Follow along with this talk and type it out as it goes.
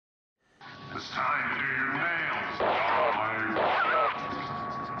It's time to do your nails, darling.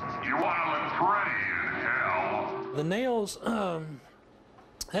 You want to look pretty in hell. The nails,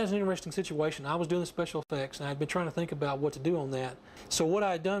 that was an interesting situation. I was doing the special effects, and I'd been trying to think about what to do on that. So what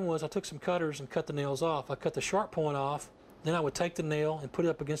I had done was I took some cutters and cut the nails off. I cut the sharp point off, then I would take the nail and put it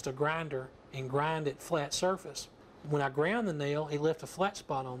up against a grinder and grind it flat surface. When I ground the nail, it left a flat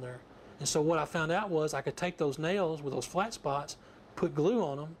spot on there. And so what I found out was I could take those nails with those flat spots, put glue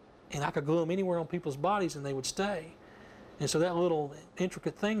on them, and I could glue them anywhere on people's bodies and they would stay. And so that little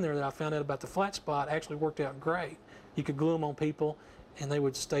intricate thing there that I found out about the flat spot actually worked out great. You could glue them on people and they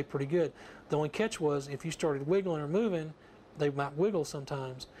would stay pretty good. The only catch was if you started wiggling or moving, they might wiggle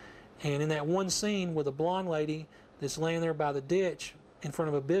sometimes. And in that one scene with a blonde lady that's laying there by the ditch in front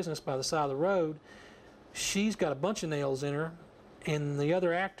of a business by the side of the road, she's got a bunch of nails in her, and the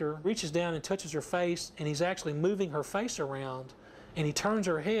other actor reaches down and touches her face, and he's actually moving her face around, and he turns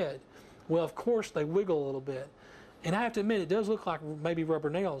her head. Well, of course, they wiggle a little bit. And I have to admit, it does look like maybe rubber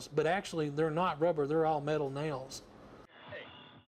nails, but actually they're not rubber, they're all metal nails.